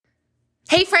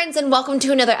Hey friends, and welcome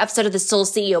to another episode of the Soul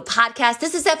CEO podcast.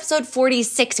 This is episode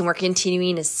 46, and we're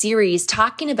continuing a series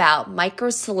talking about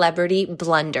micro-celebrity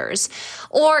blunders,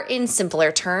 or in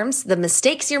simpler terms, the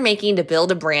mistakes you're making to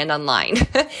build a brand online.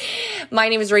 My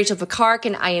name is Rachel Picard,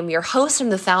 and I am your host. I'm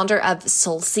the founder of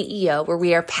Soul CEO, where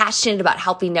we are passionate about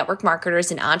helping network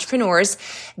marketers and entrepreneurs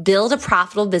build a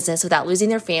profitable business without losing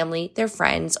their family, their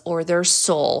friends, or their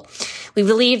soul. We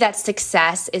believe that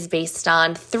success is based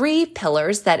on three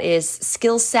pillars, that is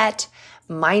skill set,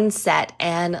 mindset,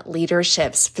 and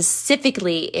leadership.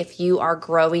 Specifically, if you are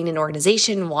growing an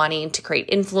organization, wanting to create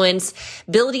influence,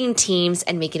 building teams,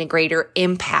 and making a greater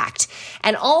impact.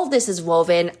 And all of this is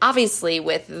woven, obviously,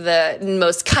 with the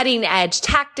most cutting edge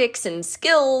tactics and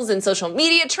skills and social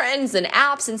media trends and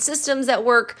apps and systems that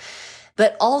work,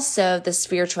 but also the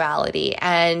spirituality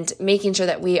and making sure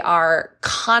that we are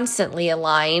constantly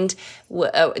aligned,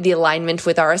 the alignment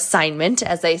with our assignment,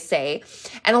 as I say,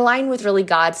 and align with really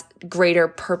God's greater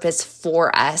purpose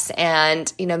for us,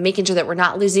 and making sure that we're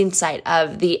not losing sight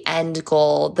of the end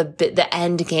goal, the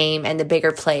end game, and the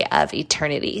bigger play of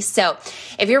eternity. So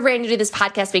if you're brand new to this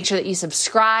podcast, make sure that you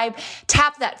subscribe,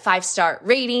 tap that 5-star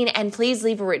rating, and please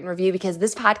leave a written review, because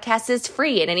this podcast is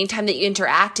free. And anytime that you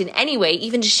interact in any way,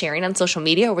 even just sharing on social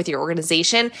media or with your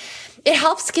organization, it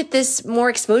helps get this more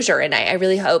exposure. And I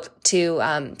really hope to,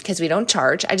 because we don't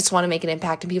charge, I just want to make an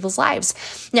impact in people's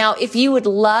lives. Now, if you would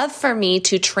love for me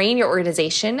to train your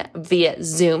organization via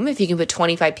Zoom, if you can put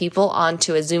 25 people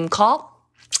onto a Zoom call,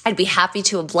 I'd be happy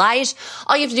to oblige.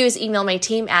 All you have to do is email my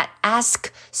team at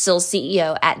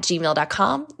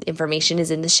asksoulceo@gmail.com. Information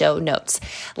is in the show notes.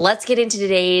 Let's get into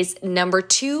today's number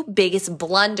 2 biggest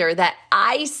blunder that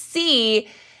I see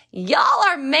y'all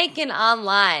are making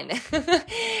online.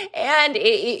 And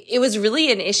it was really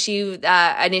an issue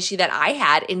that I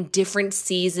had in different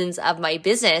seasons of my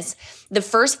business. The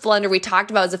first blunder we talked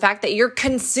about is the fact that you're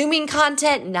consuming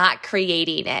content, not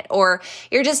creating it, or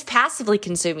you're just passively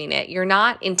consuming it. You're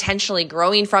not intentionally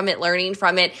growing from it, learning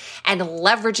from it, and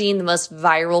leveraging the most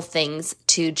viral things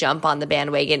to jump on the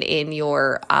bandwagon in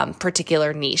your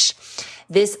particular niche.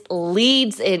 This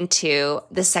leads into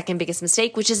the second biggest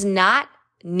mistake, which is not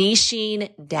niching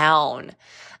down.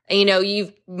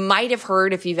 You might have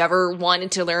heard, if you've ever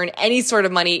wanted to learn any sort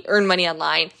of earn money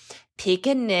online, pick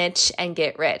a niche and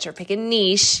get rich, or pick a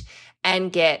niche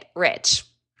and get rich.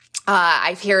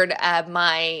 I've heard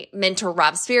my mentor,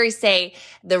 Rob Sperry, say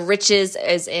the riches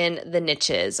is in the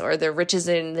niches, or the riches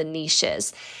in the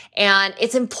niches. And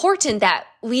it's important that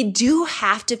we do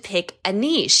have to pick a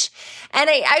niche. And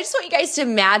I just want you guys to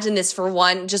imagine this for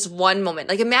just one moment.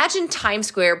 Like, imagine Times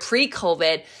Square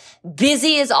pre-COVID,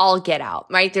 busy as all get out,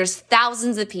 right? There's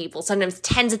thousands of people, sometimes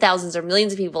tens of thousands or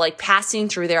millions of people passing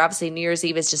through there. Obviously, New Year's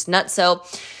Eve is just nuts.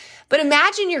 But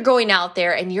imagine you're going out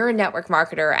there and you're a network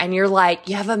marketer, and you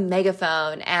have a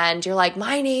megaphone, and you're like,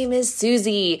 my name is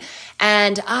Susie.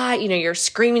 And you're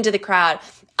screaming to the crowd,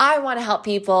 I want to help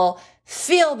people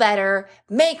feel better,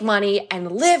 make money,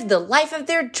 and live the life of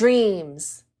their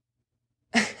dreams.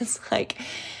 It's like,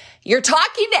 you're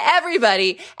talking to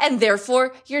everybody, and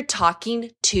therefore you're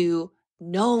talking to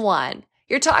no one.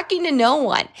 You're talking to no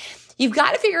one. You've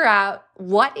got to figure out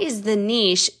what is the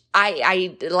niche.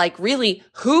 Really,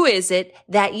 who is it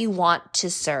that you want to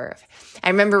serve? I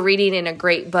remember reading in a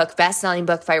great book, best-selling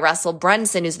book by Russell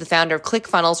Brunson, who's the founder of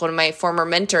ClickFunnels, one of my former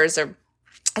mentors, or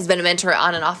has been a mentor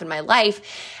on and off in my life.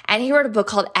 And he wrote a book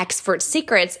called Expert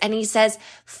Secrets. And he says,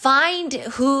 find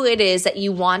who it is that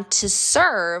you want to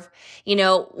serve,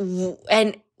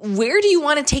 and where do you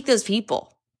want to take those people?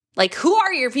 Like, who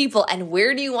are your people, and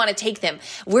where do you want to take them?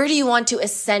 Where do you want to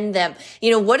ascend them?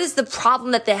 What is the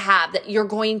problem that they have that you're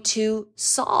going to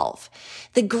solve?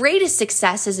 The greatest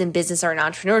successes in business or in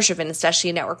entrepreneurship, and especially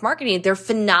in network marketing, they're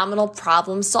phenomenal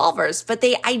problem solvers, but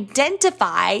they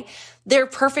identify their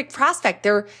perfect prospect,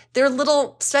 their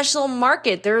little special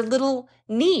market, their little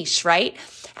niche, right?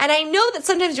 And I know that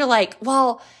sometimes you're like,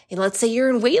 well, let's say you're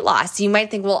in weight loss. You might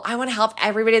think, well, I want to help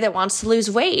everybody that wants to lose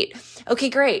weight. Okay,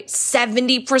 great.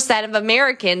 70% of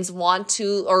Americans want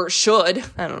to, or should,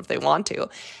 I don't know if they want to,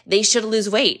 they should lose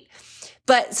weight.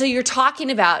 But so you're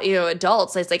talking about,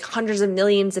 adults, it's like hundreds of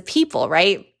millions of people,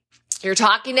 right? You're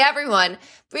talking to everyone,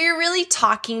 but you're really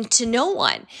talking to no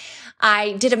one.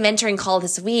 I did a mentoring call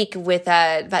this week with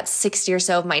about 60 or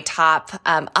so of my top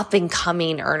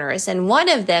up-and-coming earners. And one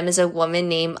of them is a woman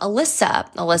named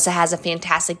Alyssa. Alyssa has a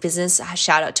fantastic business.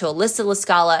 Shout out to Alyssa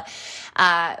Lascala,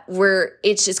 where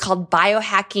it's called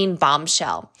Biohacking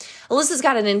Bombshell. Alyssa's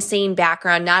got an insane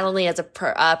background, not only as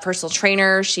a personal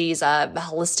trainer, she's a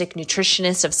holistic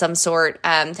nutritionist of some sort,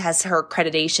 has her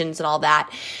accreditations and all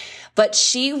that. But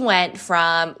she went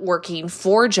from working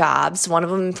 4 jobs, one of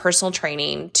them in personal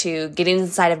training, to getting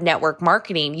inside of network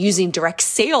marketing, using direct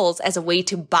sales as a way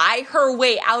to buy her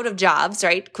way out of jobs,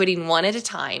 right? Quitting one at a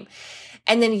time.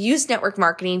 And then use network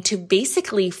marketing to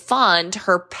basically fund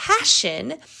her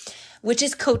passion, which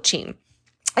is coaching.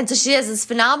 And so she has this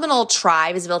phenomenal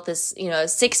tribe, has built this,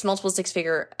 multiple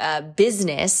six-figure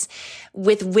business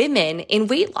with women in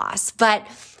weight loss. But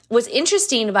what's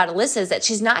interesting about Alyssa is that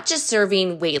she's not just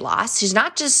serving weight loss. She's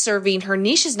not just serving, her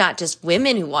niche is not just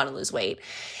women who want to lose weight.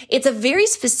 It's a very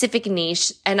specific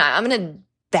niche, and I'm going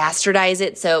to bastardize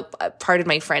it, so pardon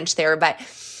my French there, but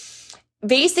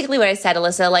basically what I said,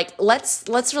 Alyssa, like,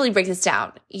 let's really break this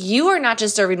down. You are not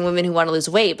just serving women who want to lose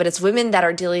weight, but it's women that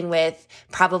are dealing with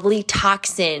probably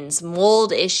toxins,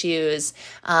 mold issues.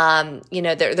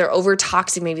 They're over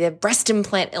toxic. Maybe they have breast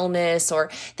implant illness, or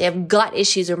they have gut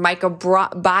issues, or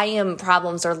microbiome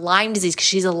problems, or Lyme disease, because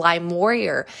she's a Lyme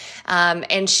warrior.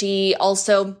 And she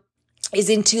also is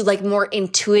into like more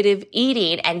intuitive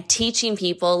eating and teaching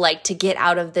people like to get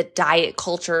out of the diet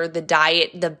culture,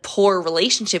 the poor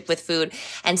relationship with food,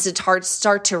 and to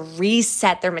start to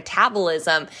reset their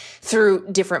metabolism through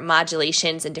different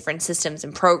modulations and different systems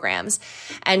and programs.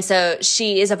 And so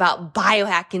she is about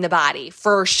biohacking the body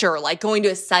for sure, like going to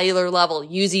a cellular level,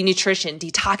 using nutrition,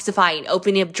 detoxifying,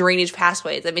 opening up drainage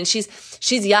pathways. I mean, she's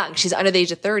young, she's under the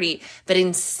age of 30, but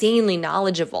insanely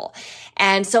knowledgeable.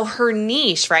 And so her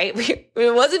niche, right?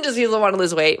 It wasn't just people who want to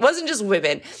lose weight. It wasn't just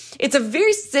women. It's a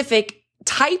very specific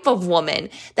type of woman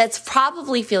that's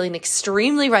probably feeling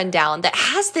extremely run down, that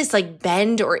has this like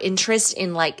bend or interest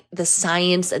in like the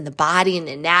science and the body and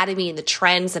the anatomy and the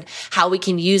trends and how we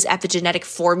can use epigenetic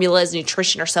formulas,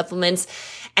 nutrition or supplements,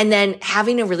 and then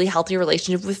having a really healthy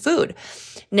relationship with food.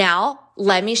 Now,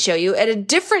 let me show you at a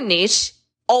different niche.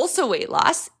 Also weight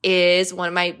loss is one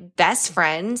of my best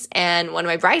friends and one of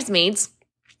my bridesmaids,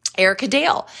 Erica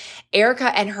Dale.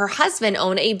 Erica and her husband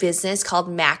own a business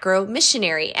called Macro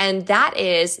Missionary, and that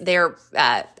is they're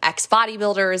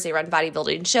ex-bodybuilders. They run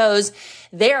bodybuilding shows.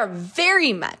 They are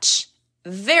very much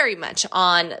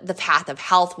on the path of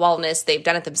health, wellness. They've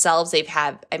done it themselves.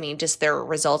 Just their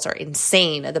results are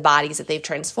insane of the bodies that they've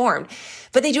transformed,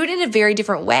 but they do it in a very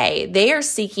different way. They are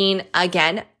seeking,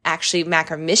 again, actually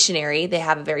Macro Missionary. They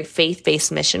have a very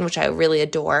faith-based mission, which I really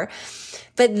adore,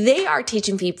 but they are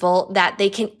teaching people that they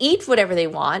can eat whatever they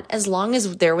want as long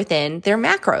as they're within their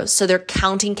macros. So they're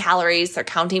counting calories, they're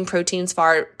counting proteins,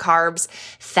 carbs,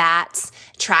 fats,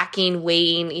 tracking,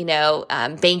 weighing,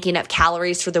 banking up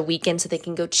calories for the weekend so they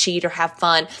can go cheat or have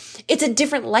fun. It's a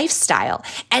different lifestyle,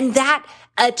 and that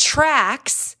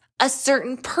attracts a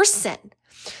certain person.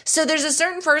 So there's a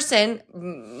certain person,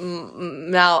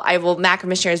 Macro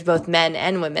Missionary is both men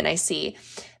and women, I see.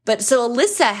 But so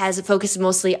Alyssa has focused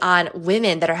mostly on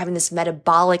women that are having this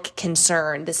metabolic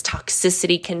concern, this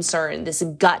toxicity concern, this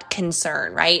gut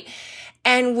concern, right?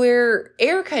 And where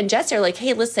Erica and Jess are like,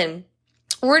 hey, listen,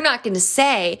 we're not going to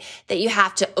say that you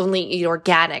have to only eat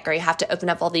organic or you have to open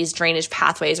up all these drainage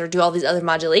pathways or do all these other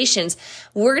modulations.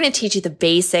 We're going to teach you the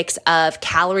basics of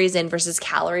calories in versus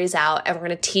calories out. And we're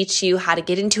going to teach you how to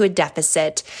get into a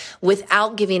deficit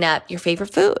without giving up your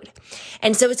favorite food.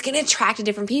 And so it's going to attract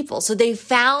different people. So they've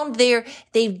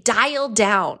dialed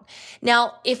down.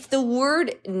 Now, if the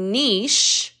word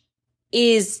niche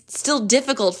is still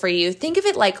difficult for you, think of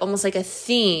it like almost like a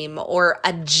theme or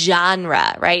a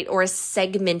genre, right? Or a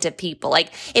segment of people.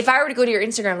 Like if I were to go to your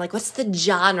Instagram, like what's the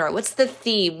genre? What's the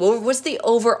theme? What's the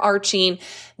overarching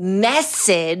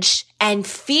message and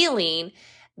feeling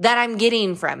that I'm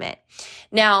getting from it?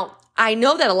 Now, I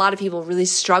know that a lot of people really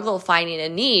struggle finding a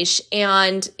niche,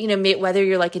 and, whether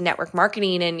you're like in network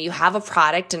marketing and you have a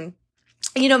product and,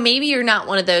 maybe you're not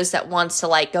one of those that wants to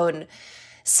like go and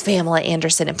spam Pamela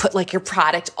Anderson and put like your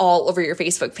product all over your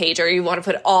Facebook page, or you want to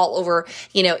put it all over,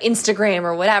 Instagram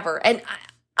or whatever. And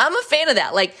I'm a fan of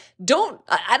that. Like,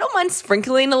 I don't mind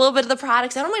sprinkling a little bit of the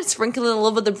products. I don't mind sprinkling a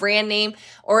little bit of the brand name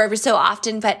or every so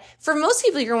often. But for most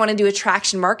people, you're going to want to do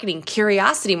attraction marketing,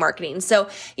 curiosity marketing. So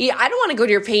I don't want to go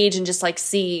to your page and just like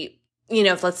see,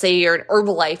 if let's say you're an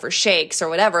Herbalife or shakes or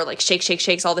whatever, like shakes,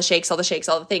 all the shakes, all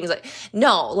the things. Like,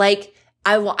 no, like,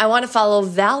 I want to follow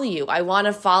value. I want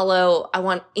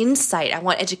insight. I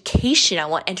want education. I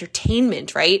want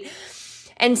entertainment, right?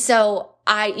 And so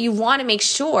you want to make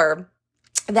sure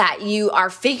that you are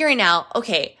figuring out,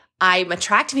 okay, I'm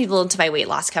attracting people into my weight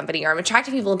loss company, or I'm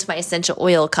attracting people into my essential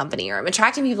oil company, or I'm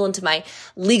attracting people into my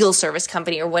legal service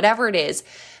company, or whatever it is.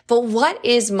 But what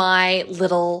is my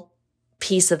little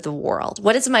piece of the world?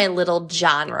 What is my little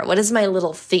genre? What is my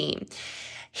little theme?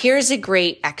 Here's a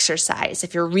great exercise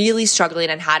if you're really struggling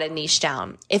on how to niche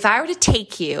down. If I were to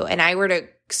take you and I were to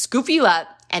scoop you up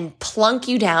and plunk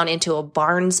you down into a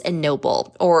Barnes and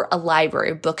Noble or a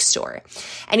library, bookstore.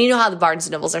 And you know how the Barnes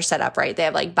and Nobles are set up, right? They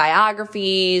have like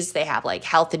biographies, they have like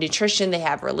health and nutrition, they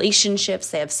have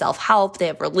relationships, they have self-help, they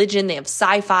have religion, they have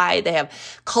sci-fi, they have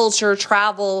culture,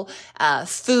 travel,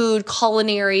 food,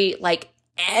 culinary, like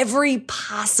every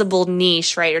possible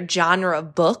niche, right? Or genre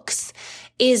of books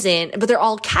but they're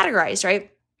all categorized,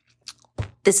 right?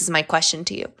 This is my question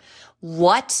to you.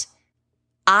 What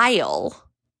aisle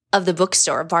of the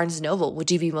bookstore, Barnes & Noble, would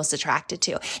you be most attracted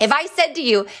to? If I said to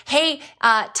you, hey,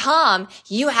 Tom,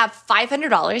 you have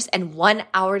 $500 and 1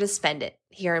 hour to spend it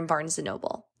here in Barnes &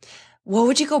 Noble, what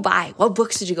would you go buy? What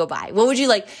books would you go buy? What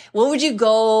would you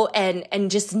go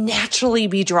and just naturally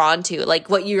be drawn to? Like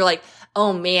what you're like,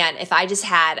 oh man, if I just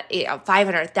had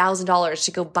 $500,000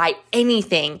 to go buy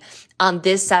anything on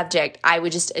this subject, I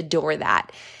would just adore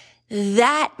that.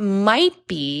 That might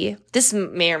be, this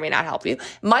may or may not help you,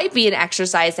 might be an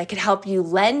exercise that could help you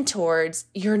lend towards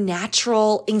your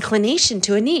natural inclination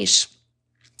to a niche.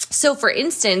 So for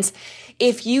instance,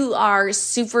 if you are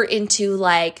super into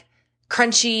like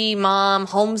crunchy mom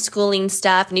homeschooling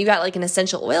stuff and you got like an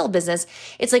essential oil business,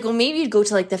 it's like, well, maybe you'd go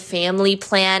to like the family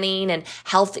planning and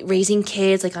health, raising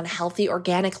kids like on healthy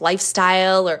organic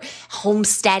lifestyle or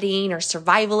homesteading or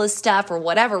survivalist stuff or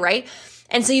whatever, right?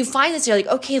 And so you find this, you're like,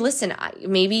 okay, listen,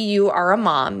 maybe you are a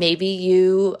mom, maybe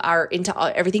you are into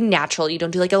everything natural, you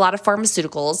don't do like a lot of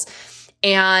pharmaceuticals,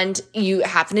 and you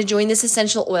happen to join this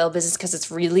essential oil business because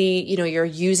it's really, you're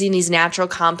using these natural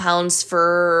compounds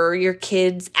for your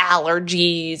kids'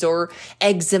 allergies or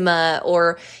eczema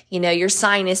or, your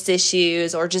sinus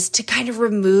issues, or just to kind of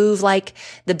remove like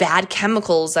the bad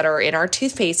chemicals that are in our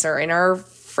toothpaste or in our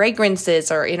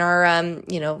fragrances or in our,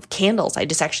 candles. I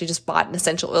just bought an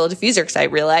essential oil diffuser because I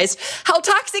realized how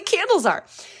toxic candles are.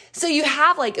 So you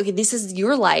have like, okay, this is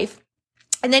your life.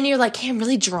 And then you're like, hey, I'm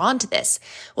really drawn to this.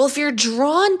 Well, if you're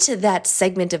drawn to that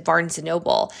segment of Barnes &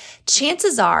 Noble,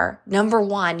 chances are, number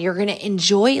one, you're going to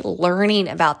enjoy learning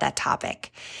about that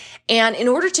topic. And in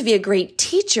order to be a great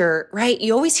teacher, right,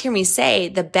 you always hear me say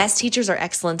the best teachers are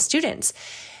excellent students.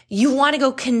 You want to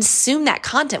go consume that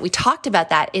content. We talked about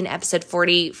that in episode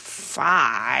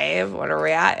 45. What are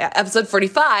we at? Episode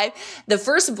 45, the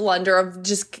first blunder of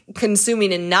just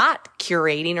consuming and not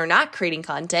curating or not creating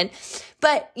content.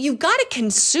 But you've got to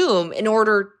consume in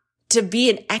order to be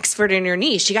an expert in your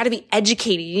niche. You got to be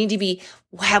educated. You need to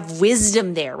have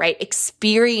wisdom there, right?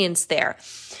 Experience there.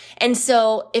 And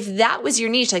so if that was your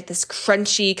niche, like this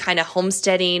crunchy kind of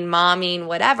homesteading, momming,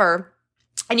 whatever,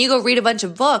 and you go read a bunch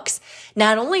of books,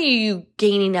 not only are you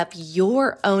gaining up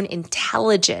your own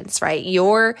intelligence, right?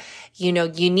 Your,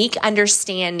 unique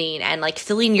understanding and like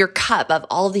filling your cup of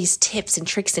all these tips and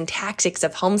tricks and tactics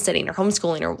of homesteading or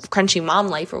homeschooling or crunchy mom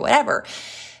life or whatever.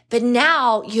 But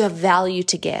now you have value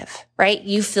to give, right?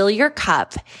 You fill your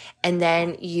cup and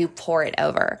then you pour it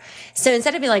over. So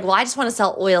instead of being like, well, I just want to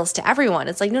sell oils to everyone,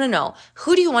 it's like, no.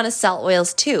 Who do you want to sell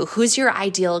oils to? Who's your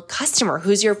ideal customer?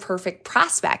 Who's your perfect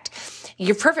prospect?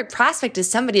 Your perfect prospect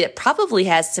is somebody that probably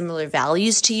has similar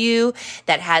values to you,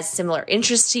 that has similar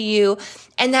interests to you,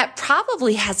 and that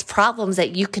probably has problems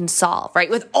that you can solve,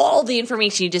 right? With all the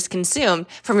information you just consumed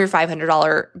from your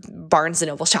 $500 Barnes &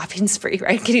 Noble shopping spree,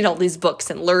 right? Getting all these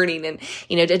books and learning and,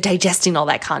 digesting all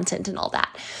that content and all that.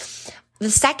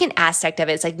 The second aspect of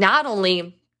it is like, not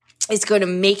only is going to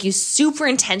make you super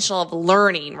intentional of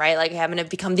learning, right? Like I'm going to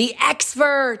become the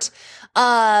expert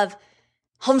of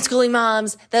homeschooling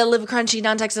moms that live a crunchy,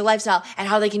 non-toxic lifestyle and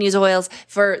how they can use oils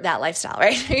for that lifestyle,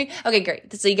 right? Okay,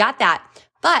 great. So you got that.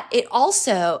 But it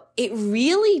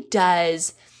really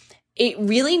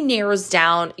narrows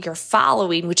down your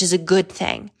following, which is a good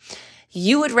thing.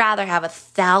 You would rather have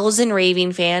 1,000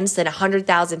 raving fans than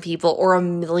 100,000 people or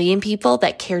 1,000,000 people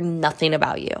that care nothing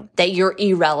about you, that you're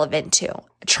irrelevant to.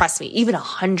 Trust me, even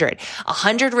 100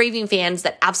 raving fans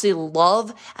that absolutely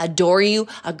love, adore you,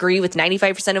 agree with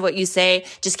 95% of what you say,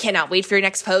 just cannot wait for your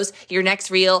next post, your next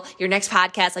reel, your next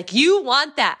podcast. Like you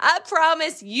want that. I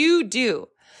promise you do.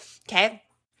 Okay.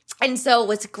 And so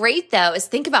what's great though is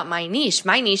think about my niche.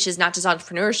 My niche is not just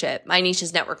entrepreneurship. My niche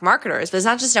is network marketers, but it's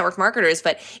not just network marketers,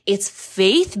 but it's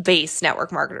faith-based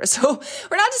network marketers. So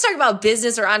we're not just talking about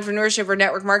business or entrepreneurship or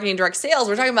network marketing, direct sales.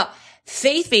 We're talking about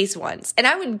faith-based ones. And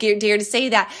I would dare to say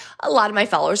that a lot of my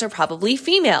followers are probably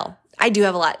female. I do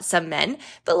have some men,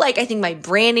 but like, I think my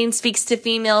branding speaks to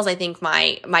females. I think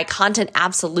my content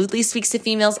absolutely speaks to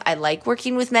females. I like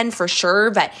working with men for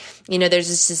sure, but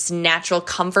there's this natural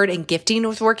comfort and gifting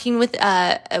with working with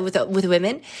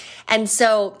women. And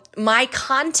so my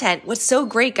content, what's so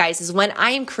great, guys, is when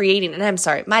I am creating, and I'm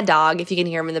sorry, my dog, if you can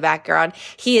hear him in the background,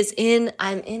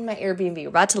 I'm in my Airbnb. We're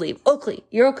about to leave. Oakley,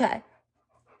 you're okay.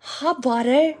 Hi,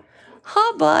 buddy.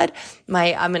 Hi, bud.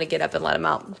 I'm going to get up and let him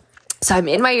out. So I'm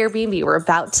in my Airbnb. We're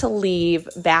about to leave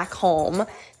back home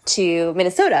to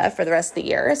Minnesota for the rest of the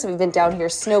year. So we've been down here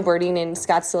snowbirding in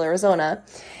Scottsdale, Arizona.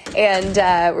 And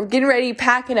we're getting ready,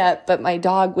 packing up. But my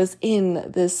dog was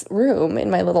in this room in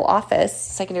my little office,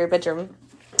 secondary bedroom,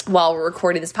 while we're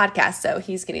recording this podcast. So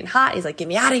he's getting hot. He's like, get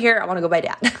me out of here. I want to go by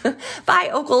Dad.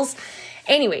 Bye, Okles.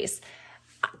 Anyways,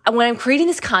 when I'm creating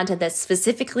this content that's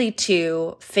specifically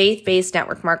to faith-based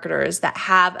network marketers that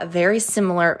have a very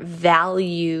similar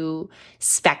value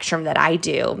spectrum that I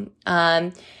do,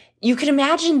 you can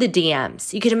imagine the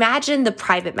DMs. You can imagine the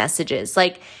private messages.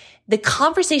 Like the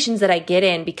conversations that I get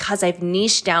in because I've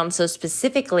niched down so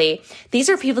specifically, these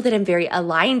are people that I'm very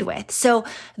aligned with. So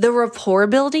the rapport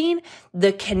building,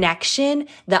 the connection,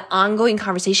 the ongoing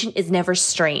conversation is never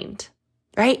strained,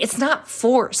 right? It's not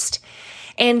forced.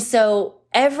 And so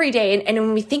every day, and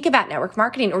when we think about network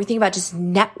marketing or we think about just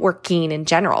networking in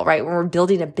general, right? When we're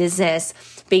building a business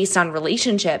based on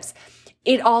relationships,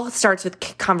 it all starts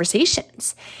with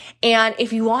conversations. And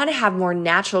if you want to have more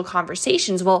natural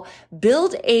conversations, well,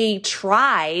 build a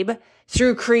tribe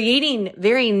through creating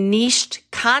very niched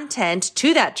content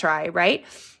to that tribe, right?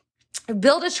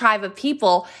 Build a tribe of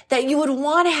people that you would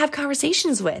want to have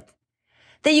conversations with,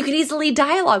 that you could easily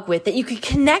dialogue with, that you could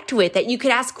connect with, that you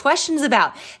could ask questions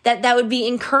about, that would be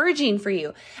encouraging for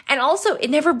you. And also, it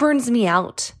never burns me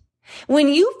out. When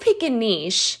you pick a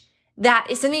niche that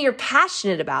is something you're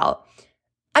passionate about,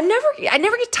 I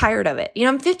never get tired of it.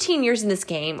 I'm 15 years in this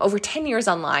game, over 10 years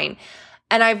online,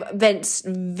 and I've been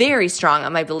very strong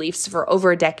on my beliefs for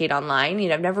over a decade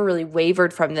online. I've never really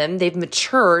wavered from them. They've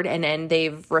matured and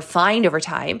they've refined over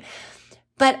time.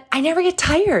 But I never get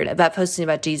tired about posting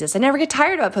about Jesus. I never get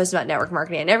tired about posting about network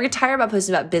marketing. I never get tired about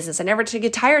posting about business. I never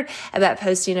get tired about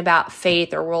posting about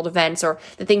faith or world events or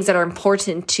the things that are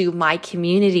important to my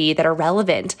community that are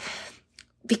relevant,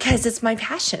 because it's my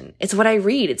passion. It's what I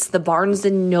read. It's the Barnes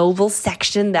and Noble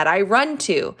section that I run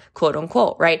to, quote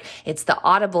unquote, right? It's the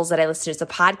audibles that I listen to. It's the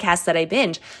podcasts that I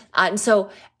binge. And so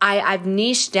I've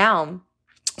niched down.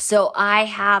 So I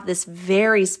have this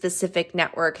very specific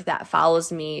network that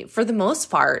follows me for the most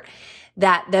part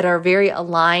that are very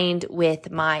aligned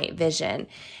with my vision.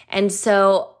 And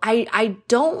so I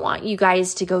don't want you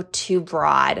guys to go too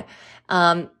broad.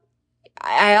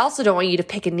 I also don't want you to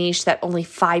pick a niche that only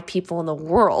 5 people in the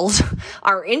world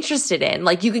are interested in.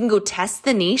 Like you can go test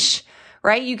the niche,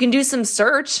 right? You can do some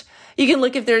search. You can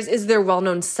look if is there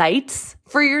well-known sites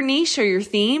for your niche or your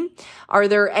theme? Are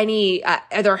there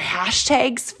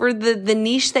hashtags for the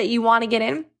niche that you want to get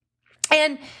in?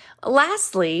 And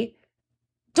lastly,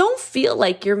 don't feel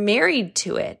like you're married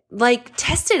to it. Like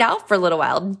test it out for a little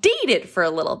while, date it for a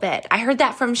little bit. I heard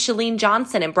that from Chalene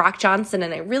Johnson and Brock Johnson,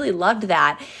 and I really loved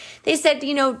that. They said,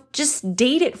 just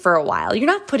date it for a while. You're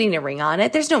not putting a ring on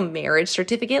it. There's no marriage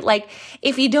certificate. Like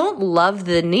if you don't love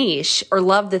the niche or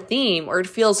love the theme, or it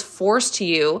feels forced to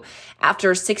you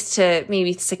after 6 to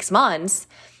maybe 6 months,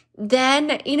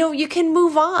 then, you can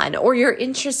move on or your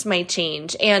interests might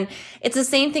change. And it's the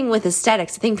same thing with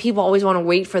aesthetics. I think people always want to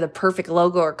wait for the perfect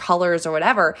logo or colors or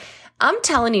whatever. I'm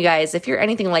telling you guys, if you're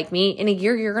anything like me, in a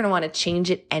year, you're going to want to change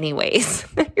it anyways.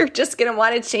 You're just going to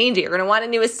want to change it. You're going to want a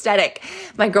new aesthetic.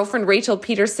 My girlfriend, Rachel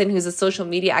Peterson, who's a social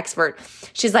media expert,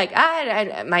 she's like,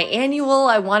 my annual,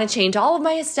 I want to change all of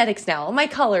my aesthetics now, all my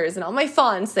colors and all my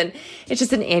fonts. And it's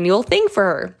just an annual thing for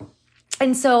her.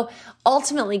 And so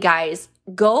ultimately, guys,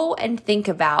 go and think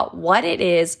about what it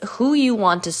is, who you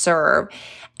want to serve,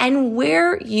 and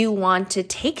where you want to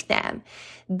take them.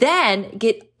 Then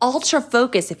get ultra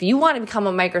focused. If you want to become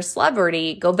a micro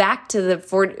celebrity, go back to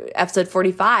episode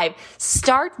 45.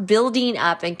 Start building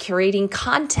up and curating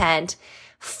content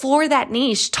for that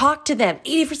niche. Talk to them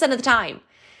 80% of the time.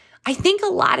 I think a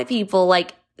lot of people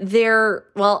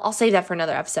I'll save that for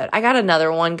another episode. I got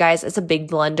another one, guys. It's a big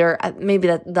blunder. Maybe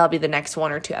that'll be the next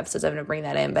 1 or 2 episodes. I'm going to bring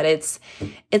that in, but it's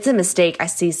a mistake. I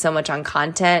see so much on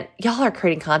content. Y'all are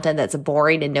creating content that's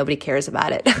boring and nobody cares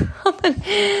about it.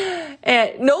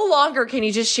 And no longer can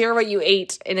you just share what you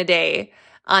ate in a day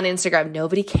on Instagram.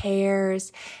 Nobody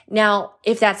cares. Now,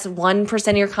 if that's 1%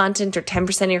 of your content or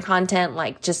 10% of your content,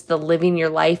 like just the living your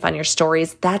life on your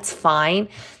stories, that's fine.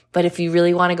 But if you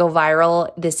really want to go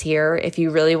viral this year, if you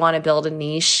really want to build a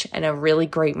niche and a really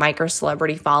great micro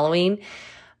celebrity following,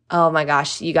 oh my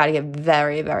gosh, you got to get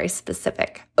very, very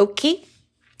specific. Okay.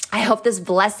 I hope this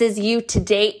blesses you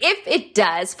today. If it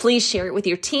does, please share it with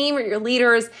your team or your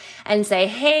leaders and say,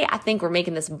 hey, I think we're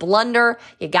making this blunder.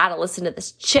 You got to listen to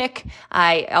this chick.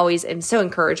 I always am so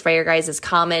encouraged by your guys'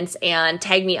 comments, and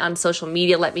tag me on social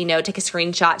media. Let me know, take a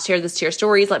screenshot, share this to your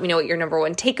stories. Let me know what your number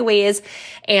one takeaway is.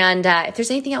 And if there's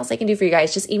anything else I can do for you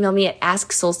guys, just email me at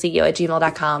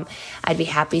asksoulceo@gmail.com. I'd be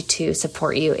happy to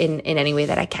support you in any way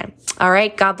that I can. All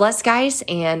right. God bless, guys.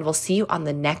 And we'll see you on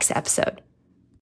the next episode.